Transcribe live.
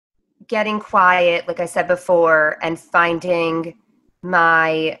getting quiet, like I said before, and finding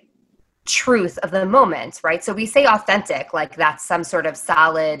my truth of the moment, right? So we say authentic, like that's some sort of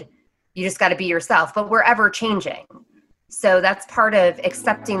solid, you just got to be yourself, but we're ever changing. So that's part of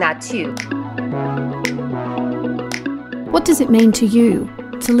accepting that too. What does it mean to you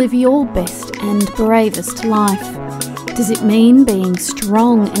to live your best and bravest life? Does it mean being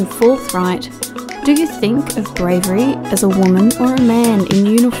strong and forthright? Do you think of bravery as a woman or a man in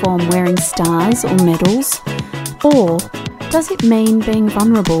uniform wearing stars or medals? Or does it mean being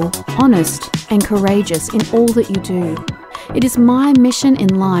vulnerable, honest, and courageous in all that you do? It is my mission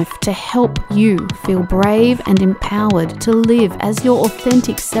in life to help you feel brave and empowered to live as your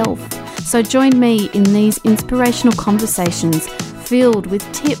authentic self. So join me in these inspirational conversations filled with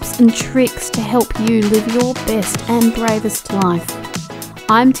tips and tricks to help you live your best and bravest life.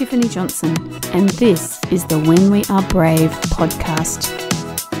 I'm Tiffany Johnson, and this is the When We Are Brave podcast.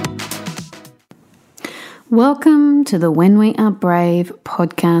 Welcome to the When We Are Brave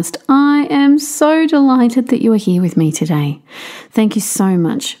podcast. I am so delighted that you are here with me today. Thank you so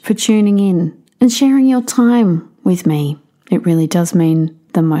much for tuning in and sharing your time with me. It really does mean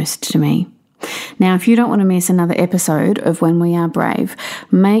the most to me. Now, if you don't want to miss another episode of When We Are Brave,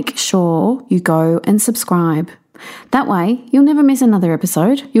 make sure you go and subscribe. That way, you'll never miss another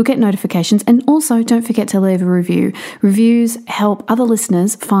episode. You'll get notifications, and also don't forget to leave a review. Reviews help other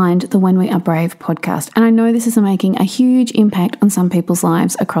listeners find the When We Are Brave podcast, and I know this is making a huge impact on some people's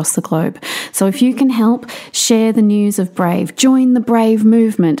lives across the globe. So if you can help share the news of Brave, join the Brave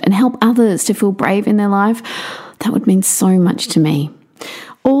movement, and help others to feel brave in their life, that would mean so much to me.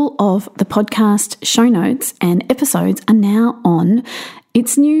 All of the podcast show notes and episodes are now on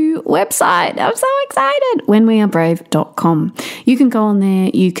its new website. I'm so excited. whenwearebrave.com. You can go on there.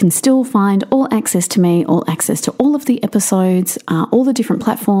 You can still find all access to me, all access to all of the episodes, all the different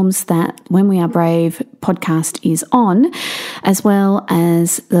platforms that When We Are Brave podcast is on, as well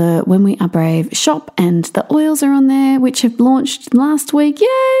as the When We Are Brave shop, and the oils are on there, which have launched last week.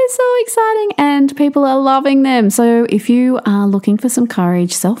 Yay, so exciting. And people are loving them. So if you are looking for some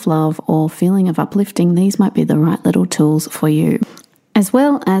courage, self-love, or feeling of uplifting, these might be the right little tools for you. As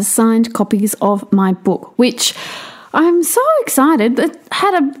well as signed copies of my book, which I'm so excited that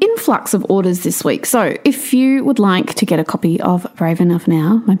had an influx of orders this week. So if you would like to get a copy of Brave Enough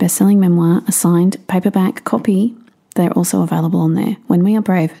Now, my best-selling memoir, a signed paperback copy, they're also available on there,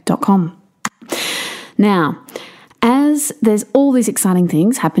 whenwearebrave.com. Now, as there's all these exciting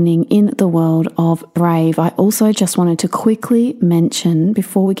things happening in the world of Brave, I also just wanted to quickly mention,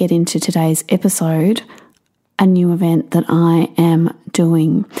 before we get into today's episode, a new event that I am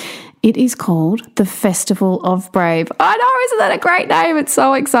doing. It is called the Festival of Brave. I know, isn't that a great name? It's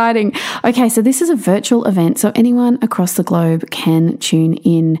so exciting. Okay, so this is a virtual event, so anyone across the globe can tune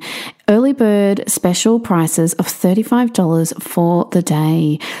in. Early bird special prices of $35 for the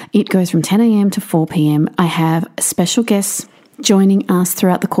day. It goes from 10 a.m. to 4 p.m. I have special guests joining us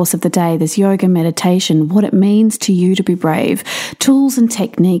throughout the course of the day. There's yoga, meditation, what it means to you to be brave, tools and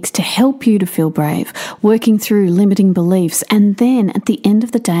techniques to help you to feel brave, working through limiting beliefs, and then at the end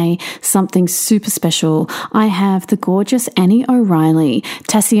of the day, something super special. I have the gorgeous Annie O'Reilly,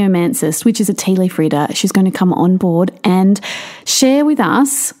 Tasseomancis, which is a tea leaf reader. She's going to come on board and share with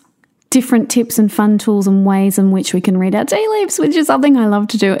us different tips and fun tools and ways in which we can read our tea leaves, which is something I love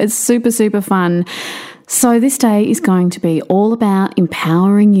to do. It's super, super fun. So this day is going to be all about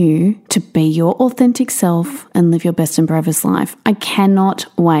empowering you to be your authentic self and live your best and bravest life. I cannot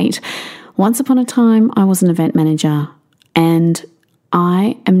wait. Once upon a time, I was an event manager, and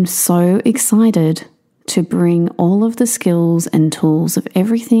I am so excited to bring all of the skills and tools of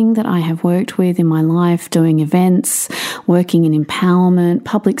everything that I have worked with in my life, doing events, working in empowerment,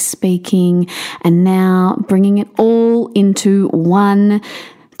 public speaking, and now bringing it all into one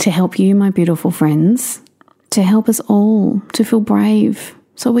to help you, my beautiful friends, to help us all to feel brave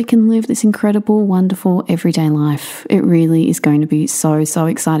so we can live this incredible, wonderful, everyday life. It really is going to be so, so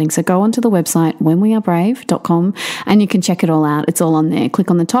exciting. So go onto the website, whenwearebrave.com, and you can check it all out. It's all on there.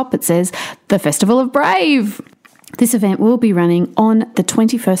 Click on the top. It says the Festival of Brave. This event will be running on the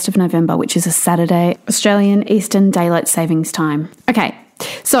 21st of November, which is a Saturday, Australian Eastern Daylight Savings Time. Okay,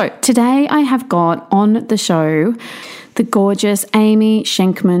 so today I have got on the show the gorgeous Amy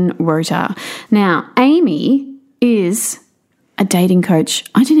Schenkman-Rota. Now, Amy is a dating coach.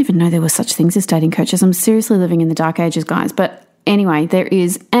 I didn't even know there were such things as dating coaches. I'm seriously living in the dark ages, guys. But anyway, there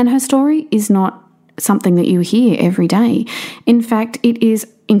is, and her story is not something that you hear every day. In fact, it is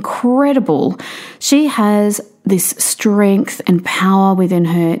incredible. She has this strength and power within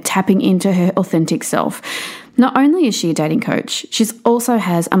her, tapping into her authentic self. Not only is she a dating coach, she also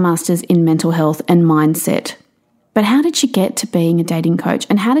has a master's in mental health and mindset. But how did she get to being a dating coach?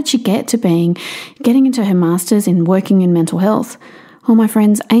 And how did she get to getting into her master's in working in mental health? Well, my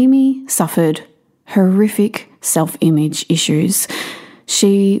friends, Amy suffered horrific self-image issues.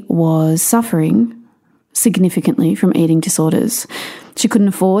 She was suffering significantly from eating disorders. She couldn't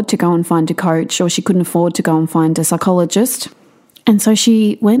afford to go and find a coach, or she couldn't afford to go and find a psychologist. And so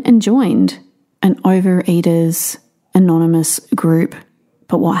she went and joined an Overeaters Anonymous group.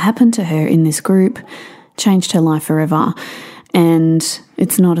 But what happened to her in this group changed her life forever. And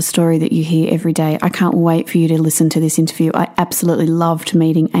it's not a story that you hear every day. I can't wait for you to listen to this interview. I absolutely loved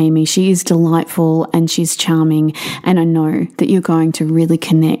meeting Amy. She is delightful and she's charming. And I know that you're going to really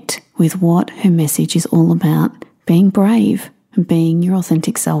connect with what her message is all about, being brave and being your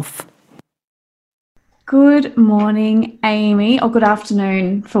authentic self. Good morning, Amy, or good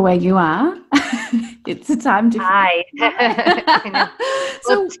afternoon for where you are. It's a time difference. Hi.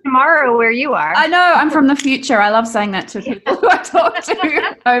 So tomorrow where you are. I know, I'm from the future. I love saying that to people who I talk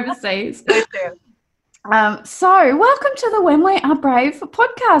to overseas. So true. So welcome to the When We Are Brave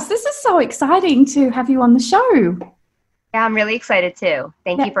podcast. This is so exciting to have you on the show. Yeah, I'm really excited too.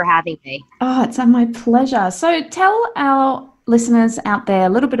 Thank you for having me. Oh, it's my pleasure. So tell our listeners out there a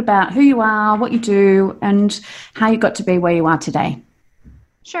little bit about who you are, what you do, and how you got to be where you are today.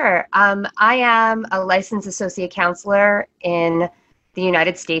 Sure. I am a licensed associate counselor in the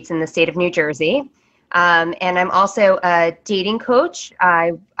United States in the state of New Jersey. And I'm also a dating coach.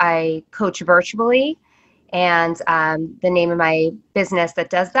 I coach virtually. And the name of my business that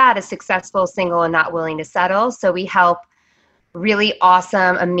does that is Successful, Single, and Not Willing to Settle. So we help really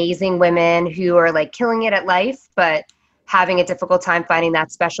awesome, amazing women who are like killing it at life, but having a difficult time finding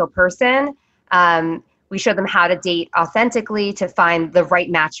that special person. We show them how to date authentically to find the right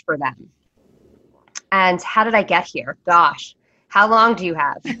match for them. And how did I get here? Gosh, how long do you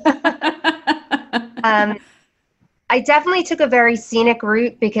have? I definitely took a very scenic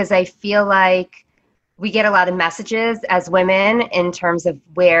route because I feel like we get a lot of messages as women in terms of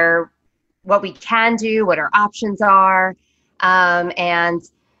what we can do, what our options are, and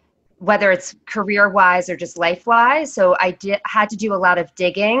whether it's career-wise or just life-wise. So I had to do a lot of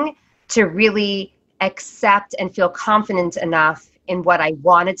digging to really accept and feel confident enough in what I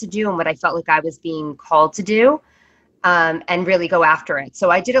wanted to do and what I felt like I was being called to do, and really go after it. So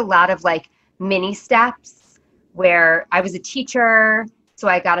I did a lot of like mini steps where I was a teacher. So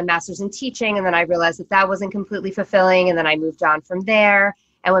I got a master's in teaching, and then I realized that wasn't completely fulfilling. And then I moved on from there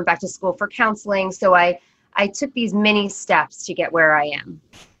and went back to school for counseling. So I took these mini steps to get where I am.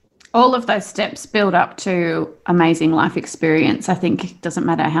 All of those steps build up to amazing life experience. I think it doesn't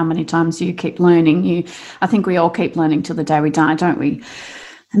matter how many times you keep learning. I think we all keep learning till the day we die, don't we?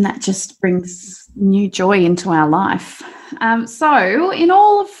 And that just brings new joy into our life. So in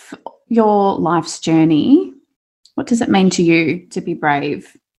all of your life's journey, what does it mean to you to be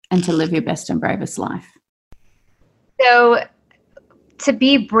brave and to live your best and bravest life? So to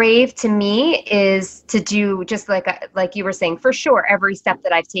be brave to me is to do just like you were saying, for sure, every step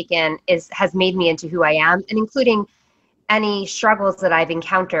that I've taken has made me into who I am, and including any struggles that I've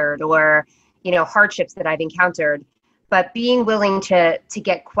encountered or, hardships that I've encountered. But being willing to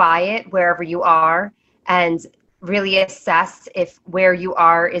get quiet wherever you are and really assess if where you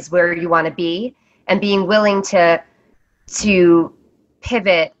are is where you want to be, and being willing to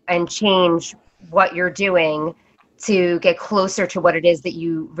pivot and change what you're doing to get closer to what it is that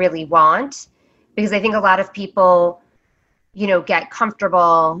you really want. Because I think a lot of people, get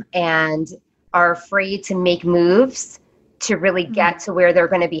comfortable and are afraid to make moves to really get to where they're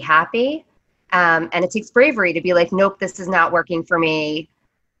going to be happy. And it takes bravery to be like, nope, this is not working for me.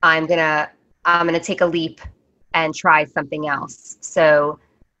 I'm going to take a leap and try something else. So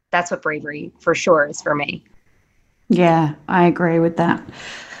that's what bravery for sure is for me. Yeah, I agree with that.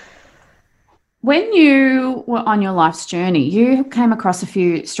 When you were on your life's journey, you came across a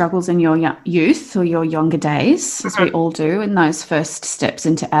few struggles in your youth or your younger days, as we all do, in those first steps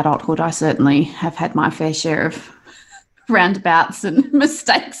into adulthood. I certainly have had my fair share of roundabouts and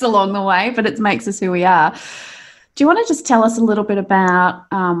mistakes along the way, but it makes us who we are. Do you want to just tell us a little bit about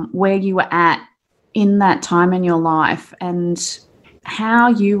where you were at in that time in your life and how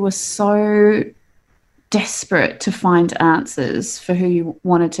you were so desperate to find answers for who you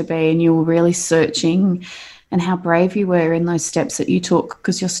wanted to be, and you were really searching, and how brave you were in those steps that you took,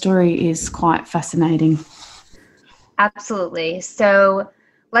 because your story is quite fascinating. Absolutely. So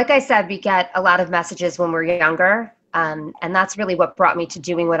like I said, we get a lot of messages when we're younger, and that's really what brought me to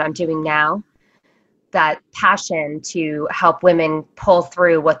doing what I'm doing now, that passion to help women pull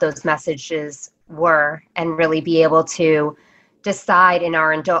through what those messages were and really be able to decide in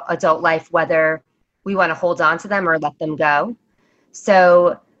our adult life whether we want to hold on to them or let them go.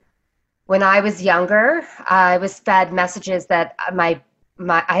 So when I was younger, I was fed messages that I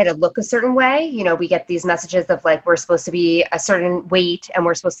had to look a certain way. You know, we get these messages of like, we're supposed to be a certain weight and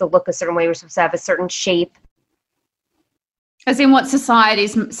we're supposed to look a certain way. We're supposed to have a certain shape. As in what society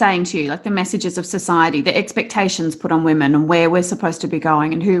is saying to you, like the messages of society, the expectations put on women and where we're supposed to be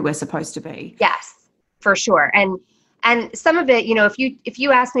going and who we're supposed to be. Yes, for sure. And some of it, you know, if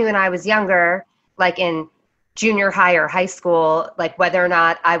you asked me when I was younger, like in junior high or high school, like whether or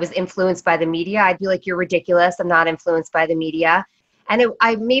not I was influenced by the media, I'd be like, you're ridiculous. I'm not influenced by the media. And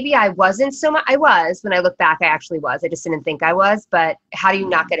maybe I wasn't so much. I was, when I look back, I actually was. I just didn't think I was. But how do you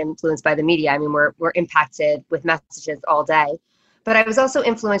not get influenced by the media? I mean, we're impacted with messages all day. But I was also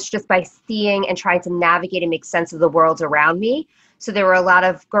influenced just by seeing and trying to navigate and make sense of the world around me. So there were a lot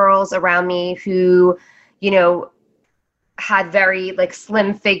of girls around me who, you know, had very like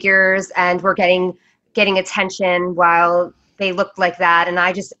slim figures and were getting attention while they looked like that. And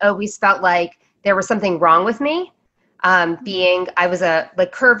I just always felt like there was something wrong with me. I was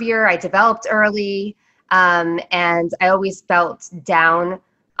like curvier, I developed early, and I always felt down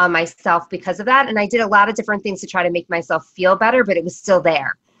on myself because of that. And I did a lot of different things to try to make myself feel better, but it was still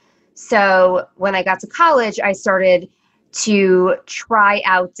there. So when I got to college, I started to try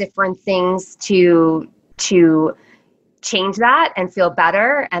out different things to change that and feel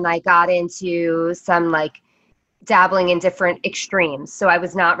better. And I got into some like dabbling in different extremes. So I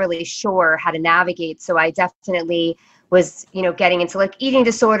was not really sure how to navigate. So I definitely was, you know, getting into like eating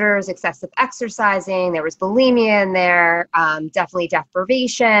disorders, excessive exercising. There was bulimia in there, definitely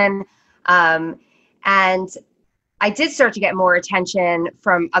deprivation. And I did start to get more attention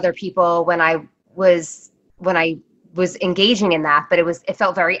from other people when I was engaging in that, but it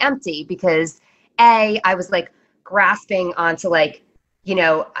felt very empty because I was like grasping onto like, you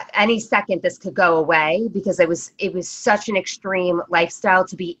know, any second this could go away because it was such an extreme lifestyle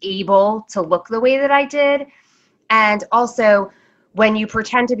to be able to look the way that I did. And also when you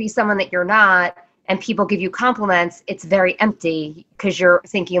pretend to be someone that you're not and people give you compliments, it's very empty because you're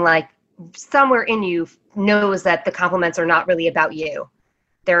thinking like somewhere in you knows that the compliments are not really about you.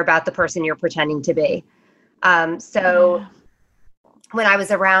 They're about the person you're pretending to be. When I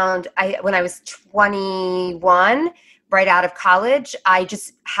was 21, right out of college, I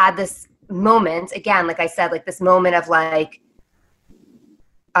just had this moment, again, like I said, like this moment of like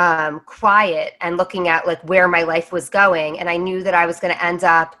quiet and looking at like where my life was going. And I knew that I was going to end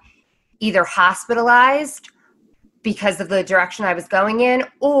up either hospitalized because of the direction I was going in,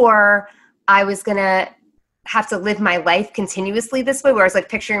 or I was going to have to live my life continuously this way, where I was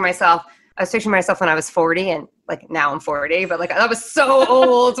picturing myself when I was 40, and like now I'm 40, but like I was so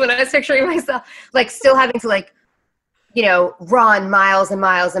old when I was picturing myself, like still having to like, you know, run miles and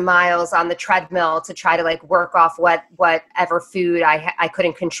miles and miles on the treadmill to try to like work off whatever food I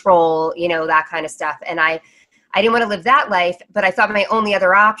couldn't control, you know, that kind of stuff. And I didn't want to live that life, but I thought my only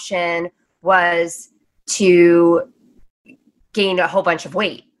other option was to gain a whole bunch of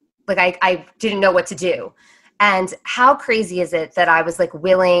weight. Like I didn't know what to do. And how crazy is it that I was like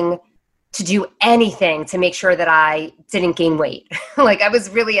willing to do anything to make sure that I didn't gain weight? Like I was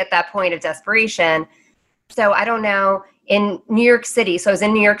really at that point of desperation. So I don't know, in New York City, so I was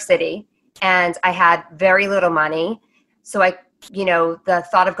in New York City and I had very little money. So the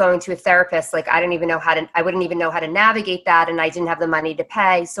thought of going to a therapist, like I wouldn't even know how to navigate that. And I didn't have the money to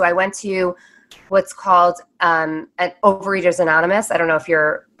pay. So I went to what's called an Overeaters Anonymous. I don't know if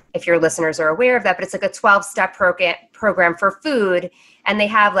your listeners are aware of that, but it's like a 12-step program for food. And they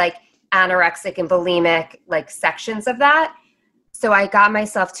have like anorexic and bulimic like sections of that. So I got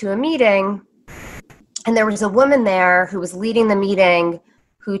myself to a meeting, and there was a woman there who was leading the meeting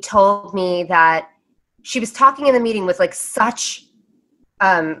who told me that she was talking in the meeting with like such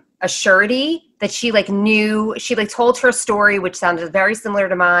a surety that she like knew, she like told her story, which sounded very similar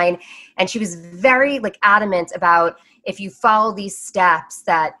to mine. And she was very like adamant about if you follow these steps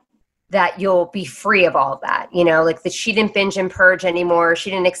that you'll be free of all of that, you know, like that she didn't binge and purge anymore. She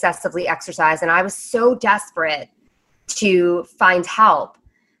didn't excessively exercise. And I was so desperate to find help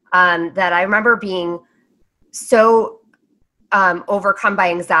that I remember being so overcome by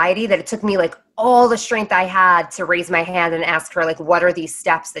anxiety that it took me like all the strength I had to raise my hand and ask her, like, what are these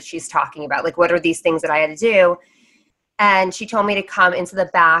steps that she's talking about? Like, what are these things that I had to do? And she told me to come into the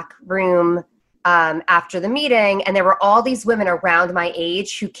back room after the meeting. And there were all these women around my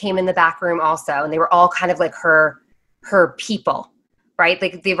age who came in the back room also. And they were all kind of like her people, right?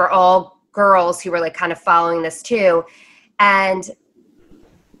 Like they were all girls who were like kind of following this too. And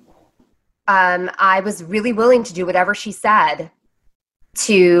I was really willing to do whatever she said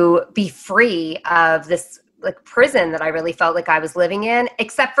to be free of this like prison that I really felt like I was living in,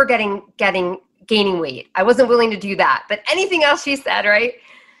 except for gaining weight. I wasn't willing to do that, but anything else she said, right?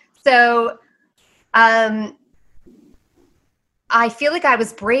 So, I feel like I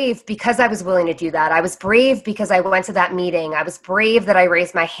was brave because I was willing to do that. I was brave because I went to that meeting. I was brave that I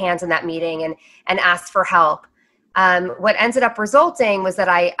raised my hands in that meeting and asked for help. What ended up resulting was that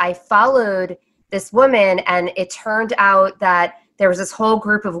I followed this woman, and it turned out that there was this whole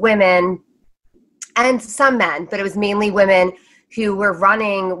group of women and some men, but it was mainly women who were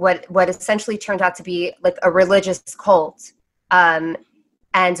running what essentially turned out to be like a religious cult. And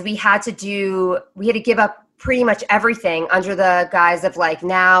we had to give up pretty much everything under the guise of like,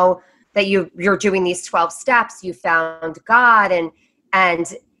 now that you're doing these 12 steps, you found God, and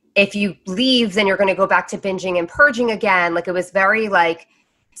if you leave, then you're going to go back to binging and purging again. Like, it was very like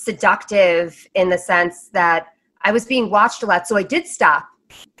seductive in the sense that I was being watched a lot. So I did stop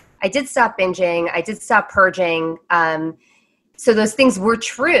binging. I did stop purging. So those things were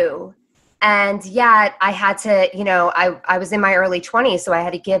true. And yet I had to, I was in my early 20s, so I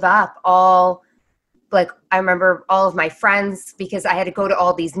had to give up all, like, I remember all of my friends, because I had to go to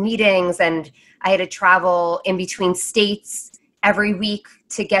all these meetings and I had to travel in between states every week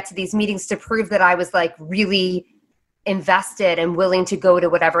to get to these meetings to prove that I was like really invested and willing to go to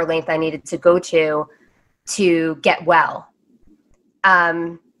whatever length I needed to go to get well.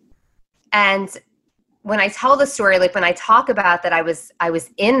 And when I tell the story, like when I talk about that I was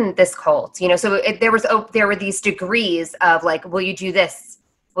in this cult, so there were these degrees of like, will you do this?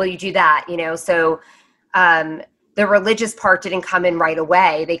 Will you do that? So the religious part didn't come in right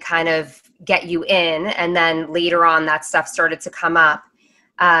away. They kind of get you in, and then later on that stuff started to come up.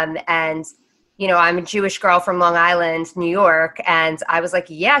 And I'm a Jewish girl from Long Island, New York, and I was like,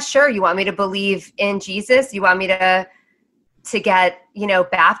 yeah, sure. You want me to believe in Jesus? You want me to get,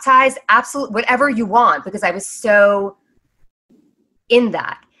 baptized? Absolutely. Whatever you want, because I was so in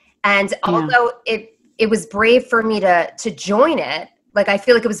that. And although it was brave for me to join it, like, I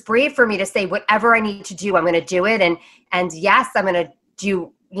feel like it was brave for me to say, whatever I need to do, I'm going to do it. And yes, I'm going to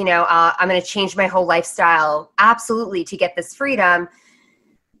do, I'm going to change my whole lifestyle. Absolutely. To get this freedom.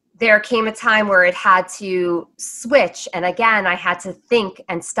 There came a time where it had to switch. And again, I had to think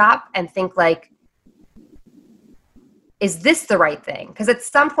and stop and think, like, is this the right thing? Because at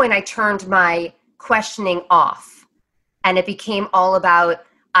some point I turned my questioning off, and it became all about,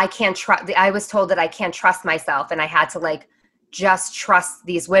 I was told that I can't trust myself, and I had to like just trust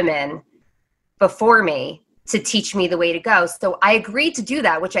these women before me to teach me the way to go. So I agreed to do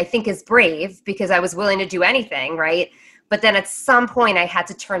that, which I think is brave, because I was willing to do anything, right? But then at some point I had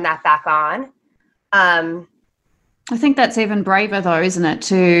to turn that back on. I think that's even braver though, isn't it?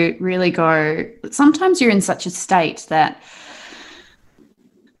 To really go, sometimes you're in such a state that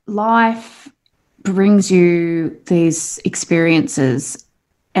life brings you these experiences,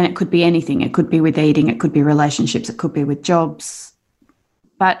 and it could be anything. It could be with eating, it could be relationships, it could be with jobs.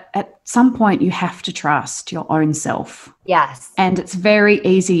 But at some point you have to trust your own self. Yes. And it's very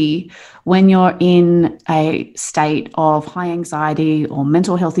easy when you're in a state of high anxiety or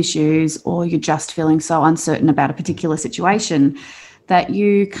mental health issues, or you're just feeling so uncertain about a particular situation, that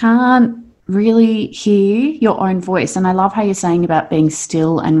you can't really hear your own voice. And I love how you're saying about being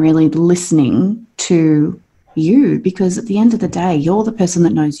still and really listening to you, because at the end of the day, you're the person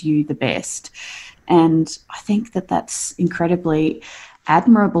that knows you the best. And I think that that's incredibly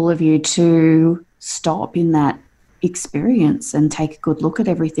admirable of you to stop in that experience and take a good look at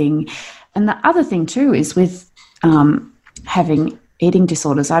everything. And the other thing too is with having eating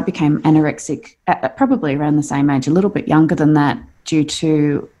disorders, I became anorexic at probably around the same age, a little bit younger than that, due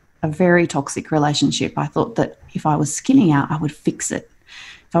to a very toxic relationship. I thought that if I was skinny out, I would fix it.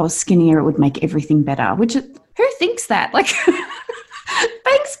 If I was skinnier, it would make everything better, who thinks that? Like,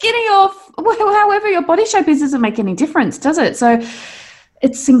 being skinny or however your body shape is doesn't make any difference, does it? So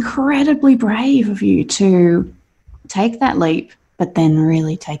it's incredibly brave of you to take that leap, but then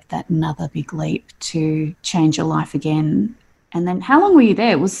really take that another big leap to change your life again. And then how long were you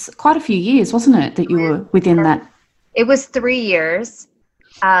there? It was quite a few years, wasn't it, that you were within that? It was 3 years.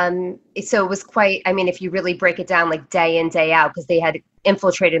 So it was quite, if you really break it down, like day in, day out, because they had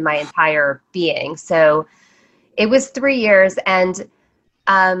infiltrated my entire being. So it was 3 years. And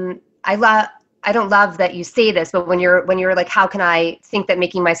I don't love that you say this, but when you're like, how can I think that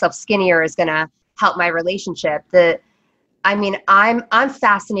making myself skinnier is going to help my relationship? I'm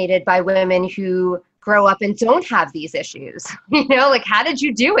fascinated by women who grow up and don't have these issues. Like, how did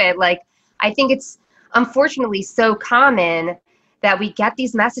you do it? Like, I think it's unfortunately so common that we get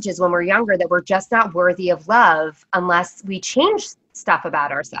these messages when we're younger that we're just not worthy of love unless we change stuff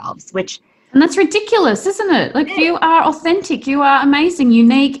about ourselves, and that's ridiculous, isn't it? Like, you are authentic, you are amazing,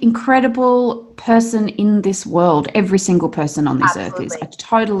 unique, incredible person in this world. Every single person on this earth is. I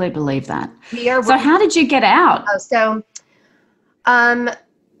totally believe that. So how did you get out?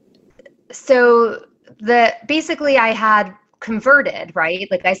 Basically I had converted,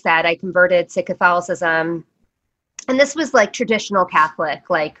 right? Like I said, I converted to Catholicism, and this was like traditional Catholic,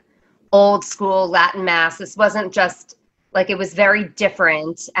 like old school Latin mass. This wasn't just like, it was very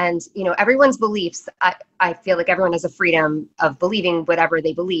different. And, everyone's beliefs, I feel like everyone has a freedom of believing whatever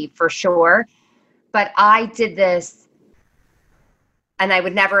they believe, for sure. But I did this, and I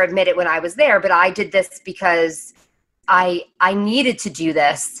would never admit it when I was there, but I did this because I needed to do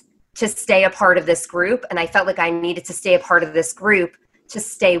this to stay a part of this group. And I felt like I needed to stay a part of this group to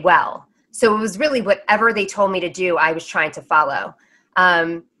stay well. So it was really whatever they told me to do, I was trying to follow.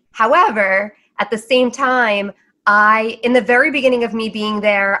 However, at the same time, in the very beginning of me being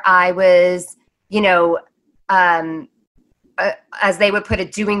there, I was, as they would put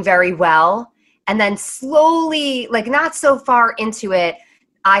it, doing very well. And then slowly, like not so far into it,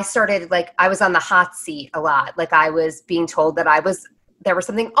 I started, like, I was on the hot seat a lot. Like I was being told that there was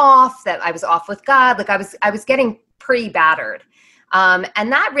something off, that I was off with God. Like I was getting pretty battered.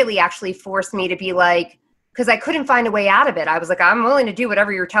 And that really actually forced me to be like, because I couldn't find a way out of it. I was like, I'm willing to do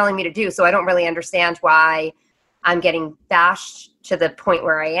whatever you're telling me to do. So I don't really understand why I'm getting bashed to the point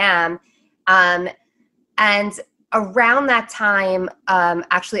where I am. And around that time,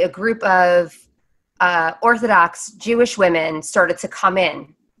 actually a group of Orthodox Jewish women started to come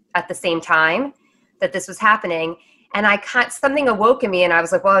in at the same time that this was happening. And something awoke in me, and I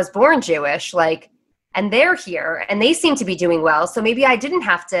was like, well, I was born Jewish, like, and they're here and they seem to be doing well. So maybe I didn't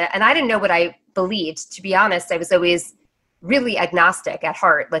have to, and I didn't know what I believed, to be honest. I was always really agnostic at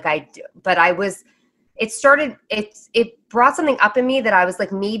heart. It brought something up in me that I was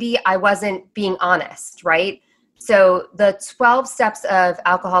like, maybe I wasn't being honest, right? So the 12 steps of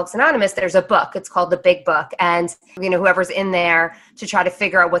Alcoholics Anonymous, there's a book, it's called The Big Book. And, whoever's in there to try to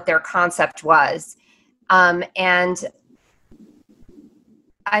figure out what their concept was. And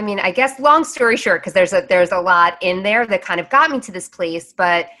I mean, I guess long story short, because there's a lot in there that kind of got me to this place,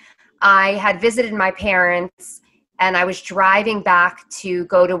 but I had visited my parents and I was driving back to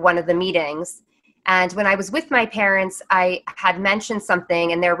go to one of the meetings. And when I was with my parents, I had mentioned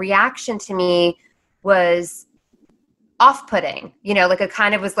something, and their reaction to me was off-putting, like it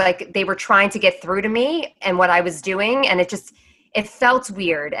kind of was like they were trying to get through to me and what I was doing. And it felt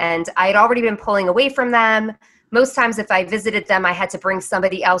weird. And I had already been pulling away from them. Most times if I visited them, I had to bring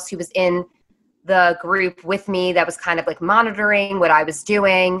somebody else who was in the group with me that was kind of like monitoring what I was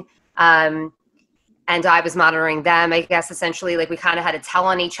doing. And I was monitoring them, I guess, essentially. Like we kind of had to tell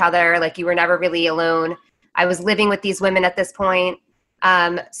on each other, like you were never really alone. I was living with these women at this point.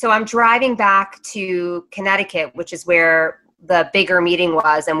 So I'm driving back to Connecticut, which is where the bigger meeting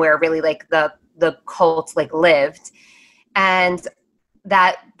was and where really like the cult like lived. And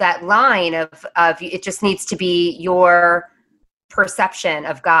that line of it just needs to be your perception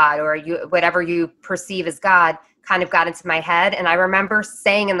of God, or whatever you perceive as God, kind of got into my head. And I remember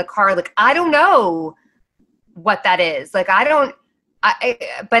saying in the car, like, I don't know what that is. Like, but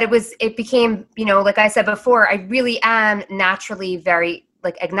it became, like I said before, I really am naturally very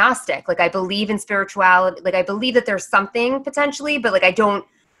like agnostic. Like I believe in spirituality. Like I believe that there's something potentially, but like I don't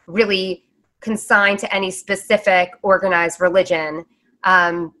really consign to any specific organized religion.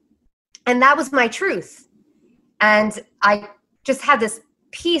 And that was my truth. And I just had this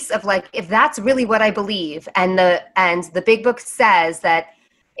piece of like, if that's really what I believe, and the Big Book says that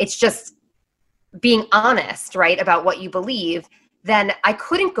it's just being honest, right, about what you believe, then I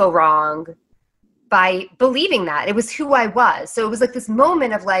couldn't go wrong by believing that. It was who I was. So it was like this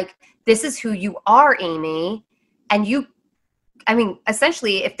moment of like, this is who you are, Amy. And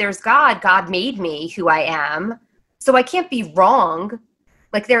essentially, if there's God made me who I am. So I can't be wrong.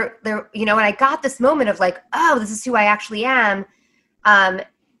 Like and I got this moment of like, oh, this is who I actually am. And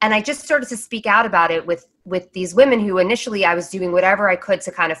I just started to speak out about it with these women who initially I was doing whatever I could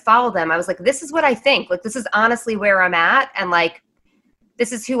to kind of follow them. I was like, this is what I think. Like, this is honestly where I'm at. And like,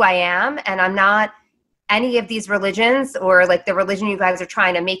 this is who I am. And I'm not any of these religions or like the religion you guys are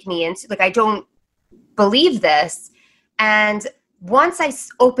trying to make me into. Like, I don't believe this. And once I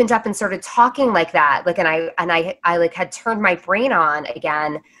opened up and started talking like that, like, and I like had turned my brain on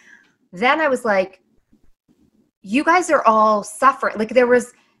again, then I was like, you guys are all suffering. Like they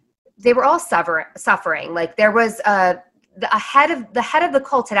were all suffering. Like there was the head of the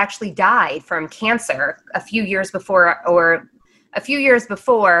cult had actually died from cancer a few years before, or a few years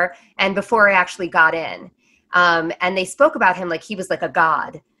before, and before I actually got in. And they spoke about him like he was like a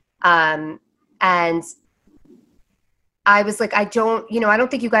god. And I was like, I don't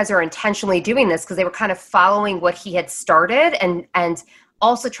think you guys are intentionally doing this, because they were kind of following what he had started and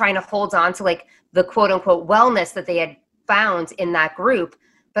also trying to hold on to like the quote unquote wellness that they had found in that group.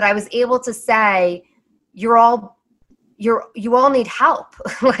 But I was able to say, you all need help.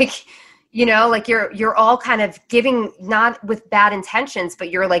 Like, like you're all kind of giving, not with bad intentions,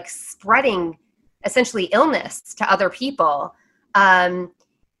 but you're like spreading essentially illness to other people. And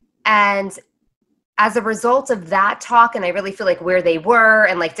as a result of that talk, and I really feel like where they were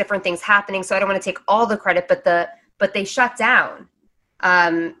and like different things happening, so I don't want to take all the credit, but they shut down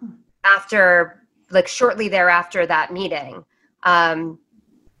after, like, shortly thereafter that meeting.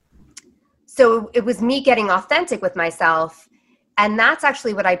 So it was me getting authentic with myself, and that's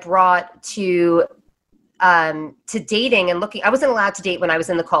actually what I brought to dating and looking. I wasn't allowed to date when I was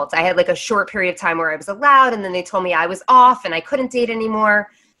in the cult. I had like a short period of time where I was allowed, and then they told me I was off and I couldn't date anymore.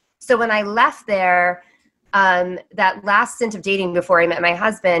 So when I left there, that last stint of dating before I met my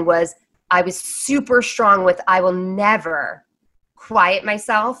husband I was super strong with, I will never quiet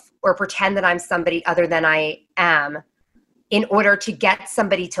myself or pretend that I'm somebody other than I am in order to get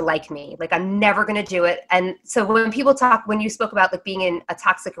somebody to like me. Like, I'm never going to do it. And so when you spoke about like being in a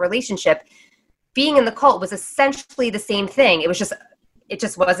toxic relationship, being in the cult was essentially the same thing. It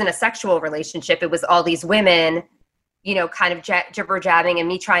just wasn't a sexual relationship. It was all these women, kind of jibber jabbing, and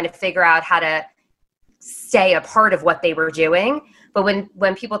me trying to figure out how to stay a part of what they were doing. But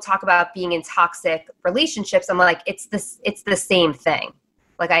when people talk about being in toxic relationships, I'm like, it's the same thing.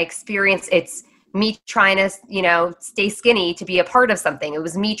 Like, I experience, it's me trying to, stay skinny to be a part of something. It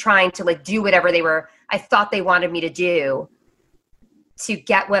was me trying to like do whatever I thought they wanted me to do to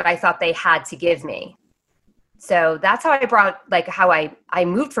get what I thought they had to give me. So that's how I brought, like, how I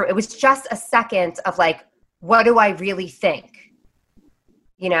moved from, it was just a second of like, what do I really think?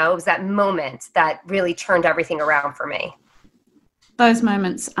 It was that moment that really turned everything around for me. Those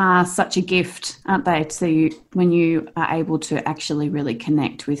moments are such a gift, aren't they, to you, when you are able to actually really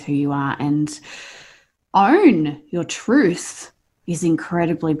connect with who you are and own your truth is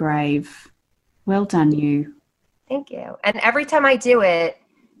incredibly brave. Well done, you. Thank you. And every time I do it,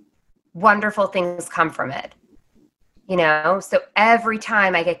 wonderful things come from it. So every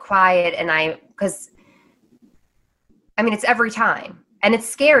time I get quiet because it's every time. And it's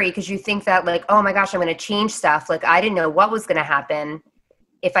scary because you think that like, oh my gosh, I'm going to change stuff. Like, I didn't know what was going to happen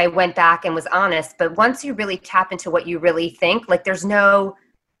if I went back and was honest. But once you really tap into what you really think, like,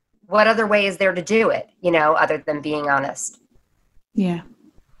 what other way is there to do it, other than being honest? Yeah.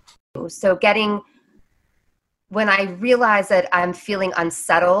 So when I realize that I'm feeling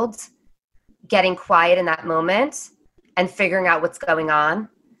unsettled, getting quiet in that moment and figuring out what's going on.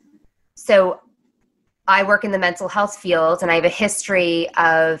 So I work in the mental health field, and I have a history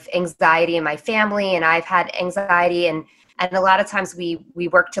of anxiety in my family, and I've had anxiety, and a lot of times we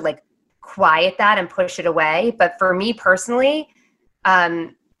work to like quiet that and push it away. But for me personally,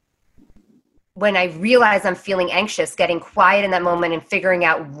 when I realize I'm feeling anxious, getting quiet in that moment and figuring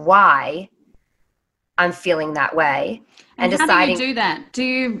out why I'm feeling that way. And deciding. How do you do that? Do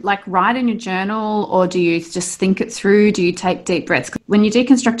you like write in your journal, or do you just think it through? Do you take deep breaths? When you're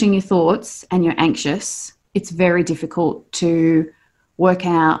deconstructing your thoughts and you're anxious, it's very difficult to work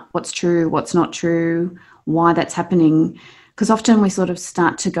out what's true, what's not true, why that's happening. Because often we sort of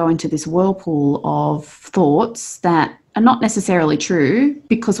start to go into this whirlpool of thoughts that are not necessarily true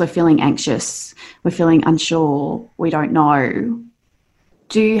because we're feeling anxious, we're feeling unsure, we don't know.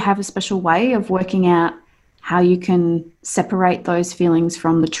 Do you have a special way of working out how you can separate those feelings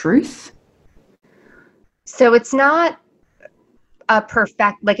from the truth? So it's not a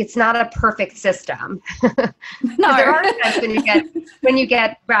perfect system. No. There are times when you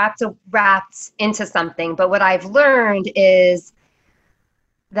get wrapped into something. But what I've learned is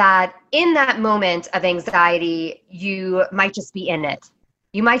that in that moment of anxiety, you might just be in it.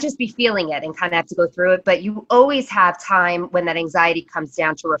 You might just be feeling it and kind of have to go through it, but you always have time when that anxiety comes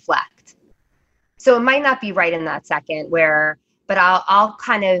down to reflect. So it might not be right in that second but I'll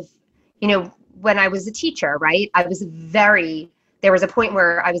kind of, when I was a teacher, right, there was a point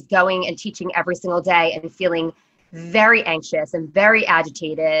where I was going and teaching every single day and feeling very anxious and very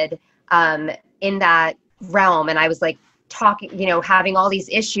agitated in that realm. And I was like talking, having all these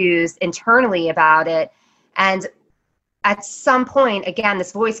issues internally about it. And at some point, again,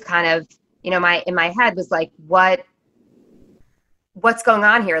 this voice kind of, in my head was like, what's going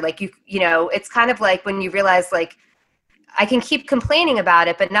on here? Like, it's kind of like when you realize like, I can keep complaining about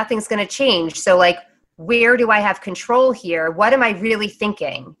it, but nothing's going to change. So like, where do I have control here? What am I really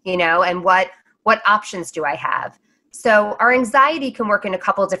thinking? And what options do I have? So our anxiety can work in a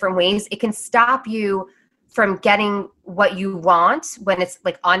couple of different ways. It can stop you from getting what you want when it's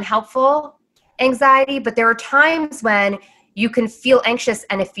like unhelpful anxiety, but there are times when you can feel anxious,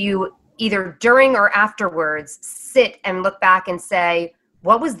 and if you either during or afterwards sit and look back and say,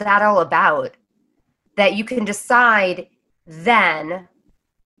 what was that all about? That you can decide then,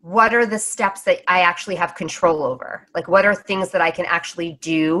 what are the steps that I actually have control over? Like, what are things that I can actually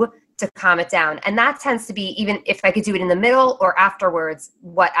do to calm it down? And that tends to be, even if I could do it in the middle or afterwards,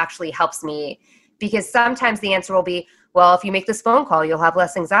 what actually helps me. Because sometimes the answer will be, well, if you make this phone call, you'll have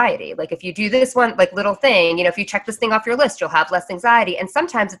less anxiety. Like if you do this one, like little thing, if you check this thing off your list, you'll have less anxiety. And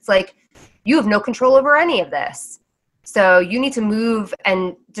sometimes it's like, you have no control over any of this. So you need to move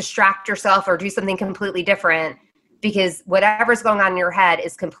and distract yourself or do something completely different, because whatever's going on in your head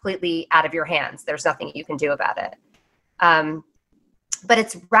is completely out of your hands. There's nothing you can do about it. But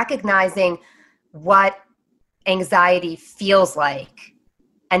it's recognizing what anxiety feels like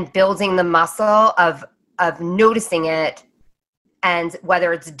and building the muscle of noticing it, and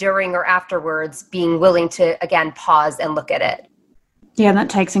whether it's during or afterwards, being willing to, again, pause and look at it. Yeah, that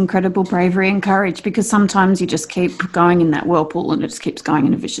takes incredible bravery and courage, because sometimes you just keep going in that whirlpool and it just keeps going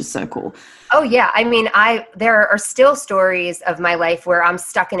in a vicious circle. Oh yeah. I mean, there are still stories of my life where I'm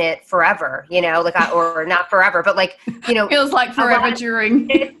stuck in it forever, or not forever, but feels like forever during.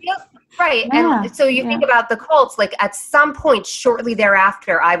 It feels, right. Yeah, and so you think about the cults, like at some point shortly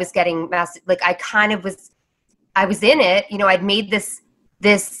thereafter, I was getting I was in it, I'd made this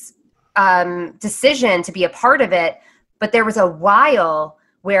decision to be a part of it, but there was a while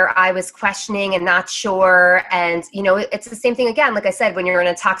where I was questioning and not sure. And, it's the same thing again, like I said, when you're in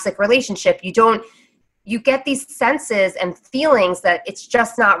a toxic relationship, you get these senses and feelings that it's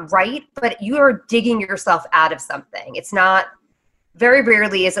just not right, but you are digging yourself out of something. It's not, very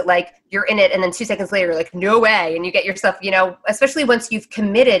rarely is it like you're in it and then 2 seconds later you're like, no way. And you get yourself, especially once you've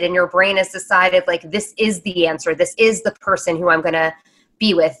committed and your brain has decided like, this is the answer. This is the person who I'm going to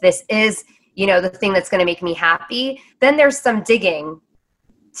be with. This is, the thing that's going to make me happy. Then there's some digging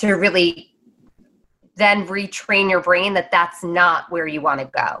to really then retrain your brain that that's not where you want to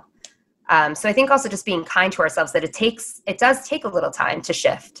go. So I think also just being kind to ourselves, that it does take a little time to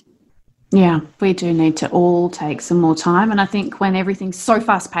shift. Yeah, we do need to all take some more time. And I think when everything's so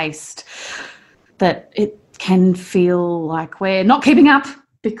fast-paced that it can feel like we're not keeping up,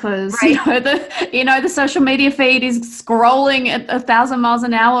 because right. the social media feed is scrolling at 1,000 miles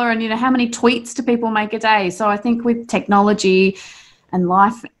an hour, and how many tweets do people make a day? So I think with technology and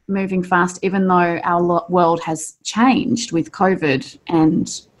life moving fast, even though our world has changed with COVID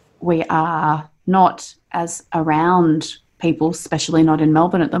and we are not as around people, especially not in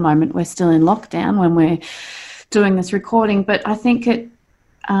Melbourne at the moment. We're still in lockdown when we're doing this recording, but I think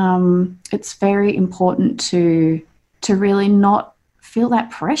it's very important to really not feel that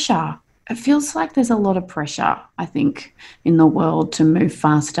pressure. It feels like there's a lot of pressure, I think, in the world to move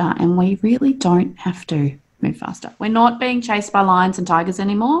faster, and we really don't have to move faster. We're not being chased by lions and tigers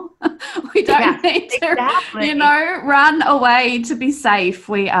anymore. We don't need to, run away to be safe.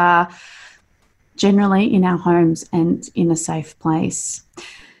 We are generally in our homes and in a safe place.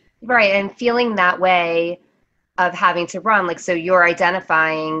 Right. And feeling that way of having to run, like, so you're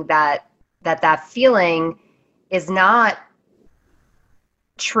identifying that feeling is not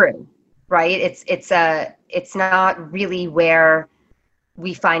true, right? It's not really where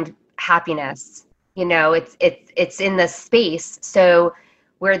we find happiness. It's in the space. So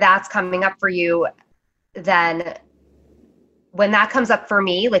where that's coming up for you, then when that comes up for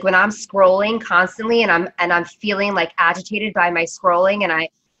me, like when I'm scrolling constantly and I'm feeling like agitated by my scrolling, and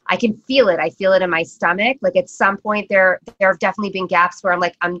I can feel it. I feel it in my stomach. Like at some point there have definitely been gaps where I'm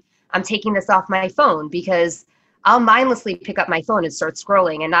like, I'm taking this off my phone, because I'll mindlessly pick up my phone and start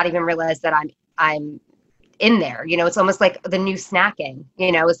scrolling and not even realize that I'm in there. It's almost like the new snacking,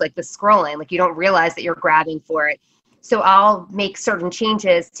 it's like the scrolling, like you don't realize that you're grabbing for it. So I'll make certain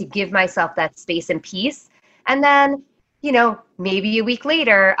changes to give myself that space and peace. And then, maybe a week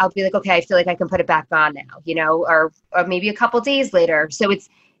later, I'll be like, okay, I feel like I can put it back on now, or maybe a couple days later. So it's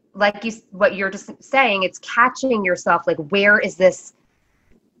like what you're just saying, it's catching yourself, like,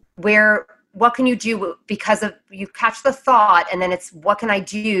 what can you do? Because you catch the thought, and then it's, what can I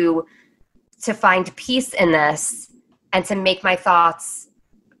do to find peace in this and to make my thoughts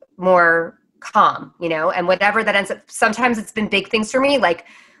more calm, and whatever that ends up. Sometimes it's been big things for me, like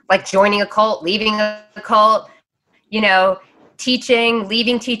joining a cult, leaving a cult, teaching,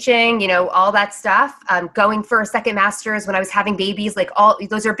 leaving teaching, all that stuff, going for a second master's when I was having babies, like all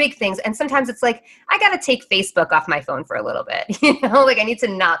those are big things. And sometimes it's like, I got to take Facebook off my phone for a little bit, like I need to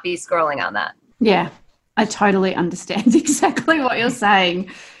not be scrolling on that. Yeah, I totally understand exactly what you're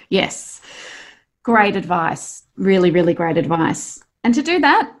saying. Yes. Great advice. Really, really great advice. And to do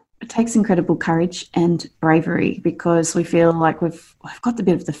that, it takes incredible courage and bravery, because we feel like we've got the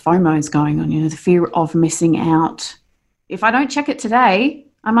bit of the FOMOs going on, the fear of missing out. If I don't check it today,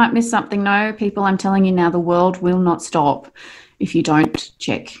 I might miss something. No, people, I'm telling you now, the world will not stop if you don't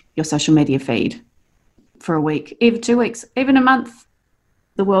check your social media feed for a week, even 2 weeks, even a month.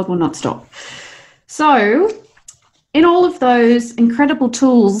 The world will not stop. So in all of those incredible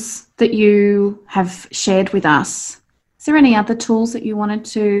tools that you have shared with us, is there any other tools that you wanted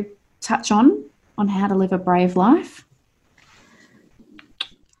to touch on how to live a brave life?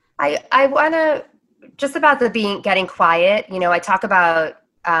 I want to, just about the getting quiet, I talk about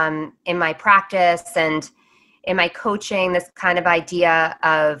in my practice and in my coaching, this kind of idea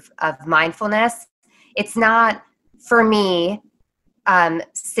of mindfulness. It's not for me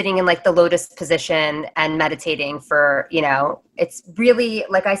sitting in like the lotus position and meditating for, it's really,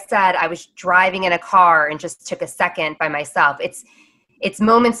 like I said, I was driving in a car and just took a second by myself. It's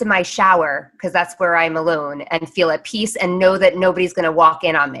moments in my shower, because that's where I'm alone and feel at peace and know that nobody's going to walk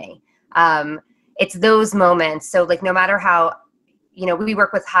in on me. It's those moments. So like, no matter how, we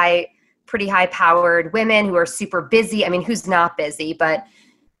work with pretty high powered women who are super busy. I mean, who's not busy, but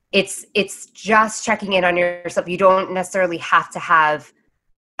it's just checking in on yourself. You don't necessarily have to have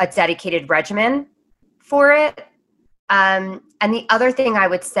a dedicated regimen for it. And the other thing I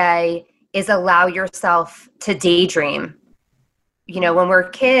would say is allow yourself to daydream. When we're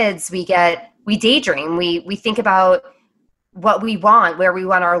kids, we daydream. We think about what we want, where we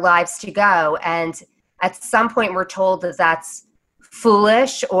want our lives to go. And at some point we're told that that's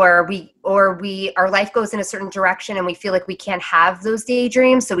foolish, or our life goes in a certain direction and we feel like we can't have those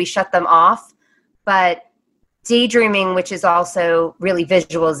daydreams, so we shut them off. But daydreaming, which is also really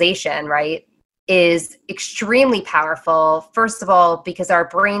visualization, right, is extremely powerful. First of all, because our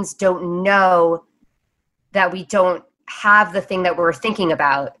brains don't know that we don't have the thing that we're thinking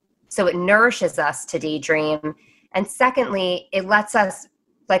about, so it nourishes us to daydream. And secondly, it lets us,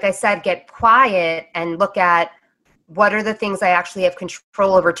 like I said, get quiet and look at what are the things I actually have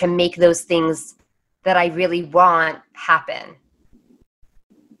control over to make those things that I really want happen.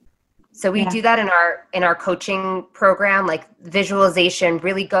 So we do that in our coaching program, like visualization,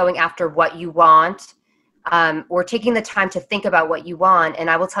 really going after what you want, or taking the time to think about what you want. And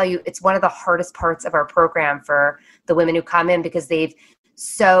I will tell you, it's one of the hardest parts of our program for the women who come in, because they've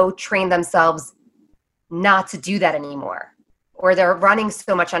so trained themselves not to do that anymore. Or they're running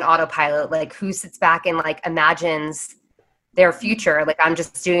so much on autopilot, like who sits back and like imagines their future? Like, I'm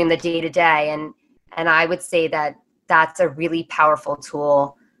just doing the day to day. And I would say that that's a really powerful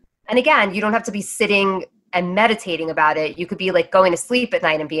tool. And again, you don't have to be sitting and meditating about it. You could be like going to sleep at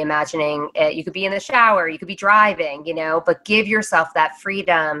night and be imagining it. You could be in the shower, you could be driving, but give yourself that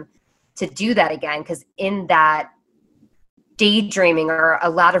freedom to do that again. Because in that daydreaming are a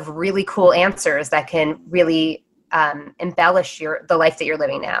lot of really cool answers that can really embellish the life that you're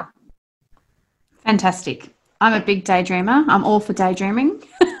living now. Fantastic. I'm a big daydreamer. I'm all for daydreaming.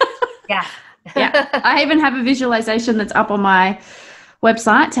 Yeah. Yeah. I even have a visualization that's up on my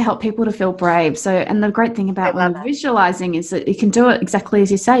website to help people to feel brave. So, and the great thing about when you're visualizing is that you can do it exactly as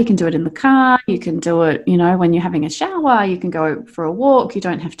you say. You can do it in the car. You can do it, when you're having a shower. You can go for a walk. You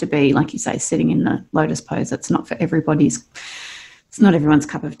don't have to be, like you say, sitting in the lotus pose. It's not for it's not everyone's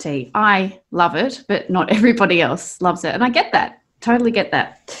cup of tea. I love it, but not everybody else loves it. And I get that. Totally get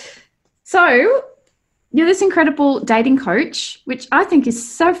that. So you're this incredible dating coach, which I think is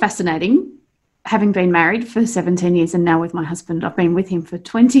so fascinating, having been married for 17 years and now with my husband. I've been with him for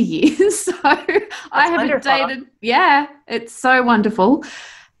 20 years. So I haven't dated. Yeah, it's so wonderful.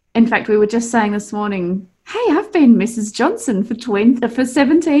 In fact, we were just saying this morning, hey, I've been Mrs. Johnson for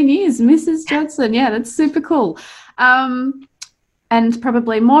 17 years. Mrs. Johnson. Yeah, that's super cool. And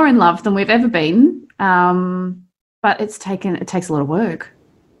probably more in love than we've ever been. But it takes a lot of work.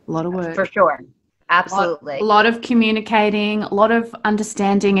 For sure. Absolutely. A lot of communicating, a lot of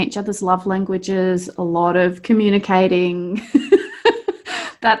understanding each other's love languages, a lot of communicating.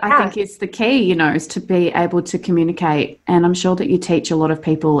 That I think is the key, is to be able to communicate. And I'm sure that you teach a lot of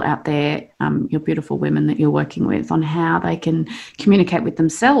people out there, your beautiful women that you're working with, on how they can communicate with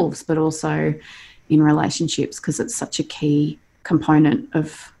themselves, but also in relationships, because it's such a key component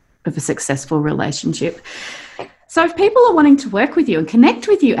of a successful relationship. So if people are wanting to work with you and connect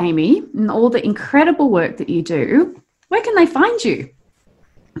with you, Amy, and all the incredible work that you do, where can they find you?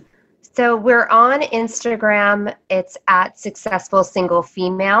 So we're on Instagram. It's at Successful Single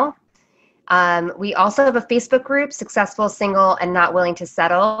Female. We also have a Facebook group, Successful Single and Not Willing to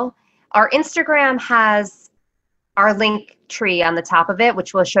Settle. Our Instagram has our link tree on the top of it,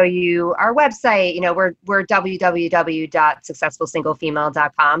 which will show you our website. We're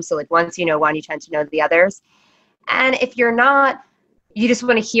www.successfulsinglefemale.com. So like once you know one, you tend to know the others. And if you're not, you just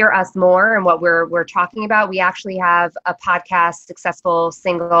want to hear us more and what we're talking about, we actually have a podcast, Successful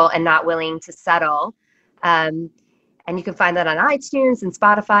Single and Not Willing to Settle. And you can find that on iTunes and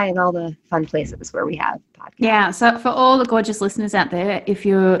Spotify and all the fun places where we have podcasts. Yeah, so for all the gorgeous listeners out there, if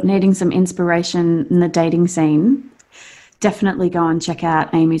you're needing some inspiration in the dating scene, definitely go and check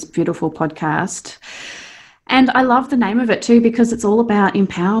out Amy's beautiful podcast. And I love the name of it too, because it's all about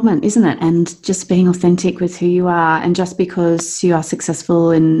empowerment, isn't it? And just being authentic with who you are. And just because you are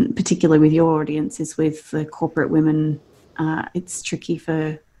successful, in particular with your audience, is with the corporate women, it's tricky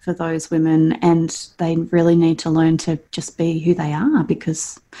for those women, and they really need to learn to just be who they are,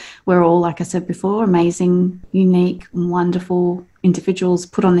 because we're all, like I said before, amazing, unique, wonderful individuals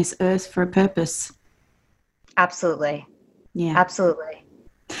put on this earth for a purpose. Absolutely. Yeah. Absolutely.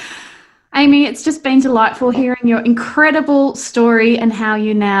 Amy, it's just been delightful hearing your incredible story and how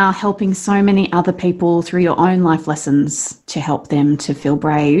you're now helping so many other people through your own life lessons to help them to feel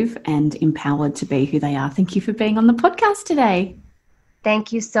brave and empowered to be who they are. Thank you for being on the podcast today.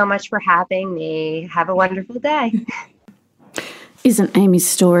 Thank you so much for having me. Have a wonderful day. Isn't Amy's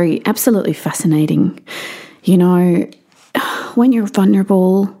story absolutely fascinating? When you're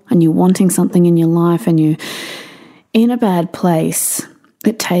vulnerable and you're wanting something in your life and you're in a bad place,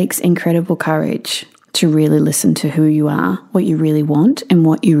 it takes incredible courage to really listen to who you are, what you really want, and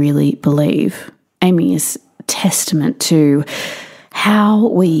what you really believe. Amy is testament to how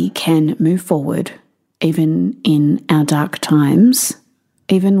we can move forward even in our dark times,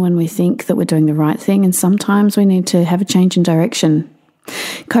 even when we think that we're doing the right thing, and sometimes we need to have a change in direction.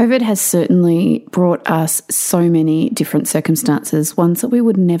 COVID has certainly brought us so many different circumstances, ones that we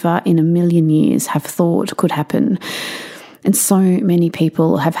would never in a million years have thought could happen. And so many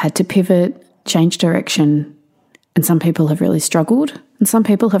people have had to pivot, change direction, and some people have really struggled and some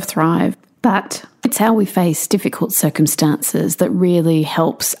people have thrived. But it's how we face difficult circumstances that really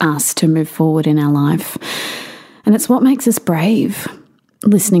helps us to move forward in our life. And it's what makes us brave.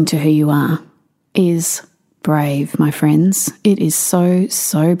 Listening to who you are is brave, my friends. It is so,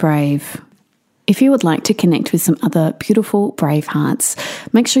 so brave. If you would like to connect with some other beautiful brave hearts,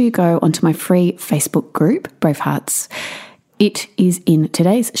 make sure you go onto my free Facebook group, Brave Hearts. It is in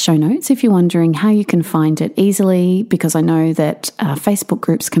today's show notes if you're wondering how you can find it easily, because I know that Facebook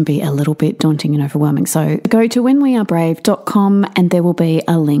groups can be a little bit daunting and overwhelming. So go to whenwearebrave.com and there will be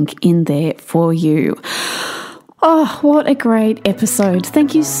a link in there for you. Oh, what a great episode.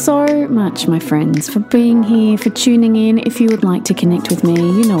 Thank you so much, my friends, for being here, for tuning in. If you would like to connect with me,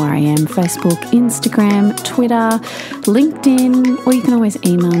 you know where I am: Facebook, Instagram, Twitter, LinkedIn, or you can always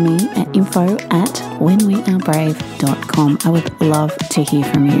email me at info@whenwearebrave.com. I would love to hear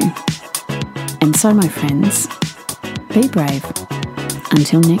from you. And so, my friends, be brave.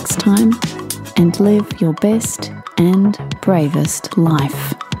 Until next time, and live your best and bravest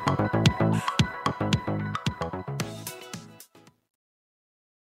life.